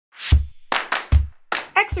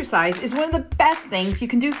Exercise is one of the best things you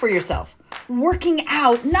can do for yourself. Working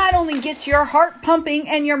out not only gets your heart pumping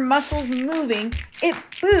and your muscles moving, it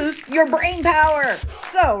boosts your brain power.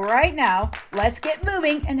 So right now, let's get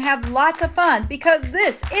moving and have lots of fun because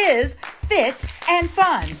this is Fit and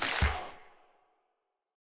Fun.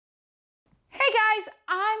 Hey guys,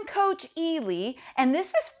 I'm Coach Ely, and this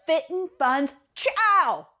is Fit and Fun's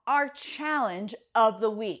CHOW, our challenge of the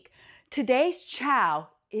week. Today's CHOW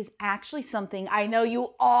is actually something I know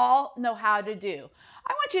you all know how to do.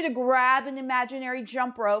 I want you to grab an imaginary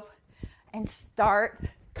jump rope and start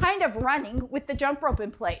kind of running with the jump rope in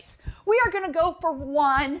place. We are going to go for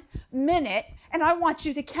 1 minute, and I want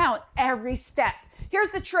you to count every step.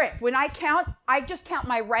 Here's the trick. When I count, I just count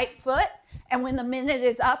my right foot, and when the minute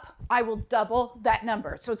is up, I will double that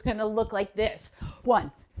number. So it's going to look like this. 1,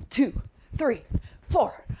 2, 3,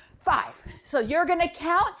 4, 5. So you're going to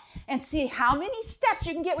count and see how many steps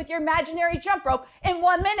you can get with your imaginary jump rope in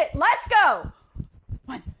 1 minute. Let's go.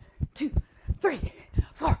 1, 2, 3,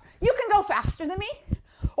 4. You can go faster than me,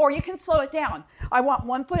 or you can slow it down. I want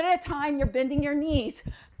 1 foot at a time. You're bending your knees,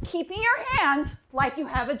 keeping your hands like you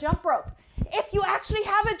have a jump rope. If you actually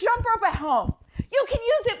have a jump rope at home, you can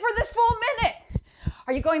use it for this full minute.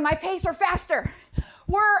 Are you going my pace or faster?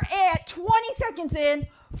 We're at 20 seconds in,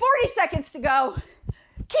 40 seconds to go.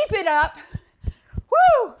 Keep it up.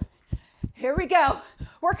 Woo! Here we go.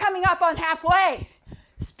 We're coming up on halfway.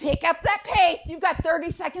 Just pick up that pace. You've got 30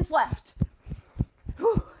 seconds left.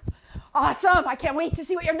 Whew. Awesome. I can't wait to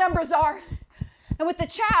see what your numbers are. And with the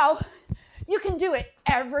CHOW, you can do it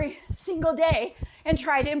every single day and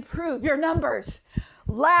try to improve your numbers.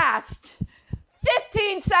 Last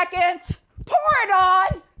 15 seconds. Pour it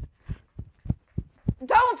on.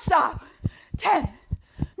 Don't stop. 10,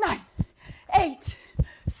 9, 8,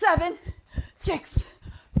 7, 6,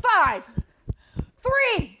 5,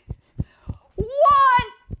 3, 1.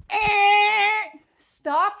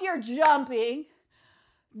 Stop your jumping.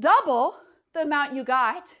 Double the amount you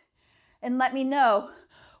got. And let me know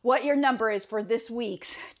what your number is for this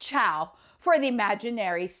week's CHOW for the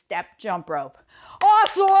imaginary step jump rope.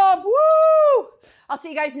 Awesome. Woo! I'll see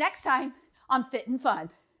you guys next time on Fit and Fun.